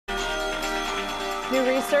New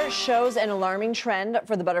research shows an alarming trend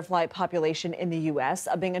for the butterfly population in the U.S.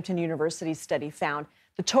 A Binghamton University study found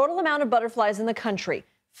the total amount of butterflies in the country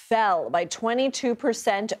fell by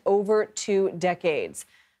 22% over 2 decades.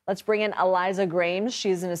 Let's bring in Eliza Grames.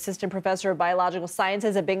 She's an assistant professor of biological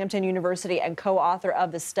sciences at Binghamton University and co-author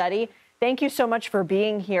of the study. Thank you so much for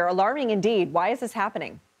being here. Alarming indeed. Why is this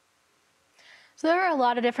happening? So there are a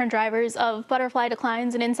lot of different drivers of butterfly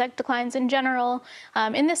declines and insect declines in general.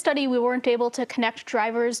 In this study, we weren't able to connect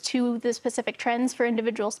drivers to the specific trends for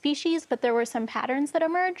individual species, but there were some patterns that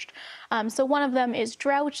emerged. So one of them is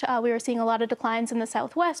drought. We were seeing a lot of declines in the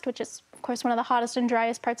Southwest, which is, of course, one of the hottest and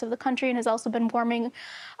driest parts of the country and has also been warming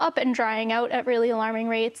up and drying out at really alarming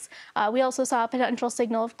rates. We also saw a potential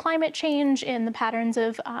signal of climate change in the patterns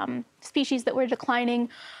of species that were declining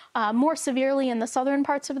more severely in the southern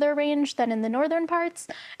parts of their range than in the northern parts.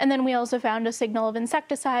 And then we also found a signal of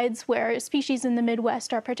insecticides where species in the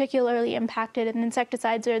Midwest are particularly impacted, and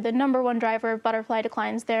insecticides are the #1 driver of butterfly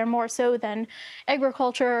declines there, more so than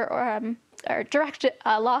agriculture or direct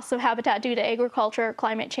loss of habitat due to agriculture,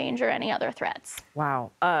 climate change, or any other threats.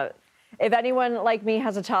 Wow. If anyone like me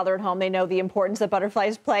has a toddler at home, they know the importance that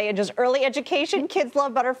butterflies play in just early education. Kids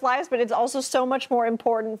love butterflies, but it's also so much more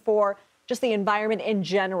important for just the environment in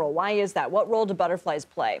general. Why is that? What role do butterflies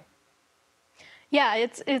play? Yeah,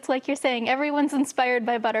 it's like you're saying, everyone's inspired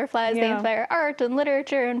by butterflies. Yeah. They inspire art and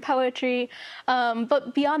literature and poetry.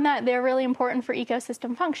 But beyond that, they're really important for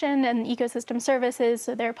ecosystem function and ecosystem services.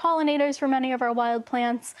 So they're pollinators for many of our wild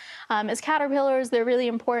plants. As caterpillars, they're really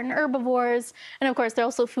important herbivores. And of course, they're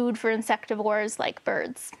also food for insectivores like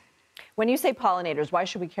birds. When you say pollinators, why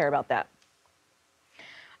should we care about that?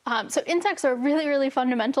 So insects are really, really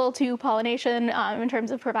fundamental to pollination in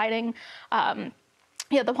terms of providing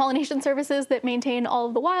the pollination services that maintain all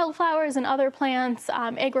of the wildflowers and other plants,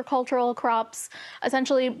 agricultural crops.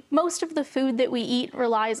 Essentially, most of the food that we eat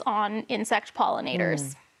relies on insect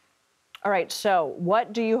pollinators. All right, so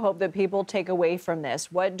what do you hope that people take away from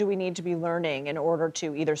this? What do we need to be learning in order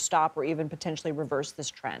to either stop or even potentially reverse this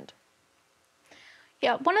trend?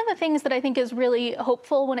 Yeah, one of the things that I think is really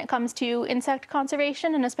hopeful when it comes to insect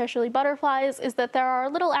conservation, and especially butterflies, is that there are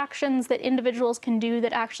little actions that individuals can do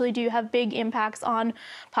that actually do have big impacts on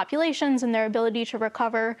populations and their ability to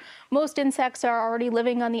recover. Most insects are already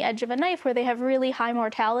living on the edge of a knife where they have really high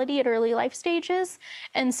mortality at early life stages.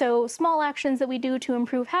 And so small actions that we do to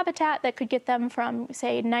improve habitat that could get them from,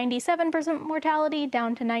 say, 97% mortality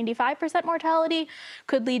down to 95% mortality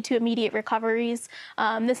could lead to immediate recoveries.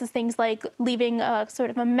 This is things like leaving a sort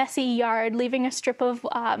of a messy yard, leaving a strip of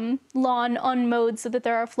lawn unmowed so that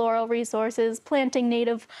there are floral resources, planting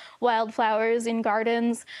native wildflowers in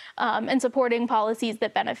gardens, and supporting policies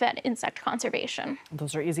that benefit insect conservation.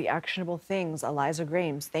 Those are easy, actionable things. Eliza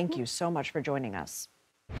Grames, thank you so much for joining us.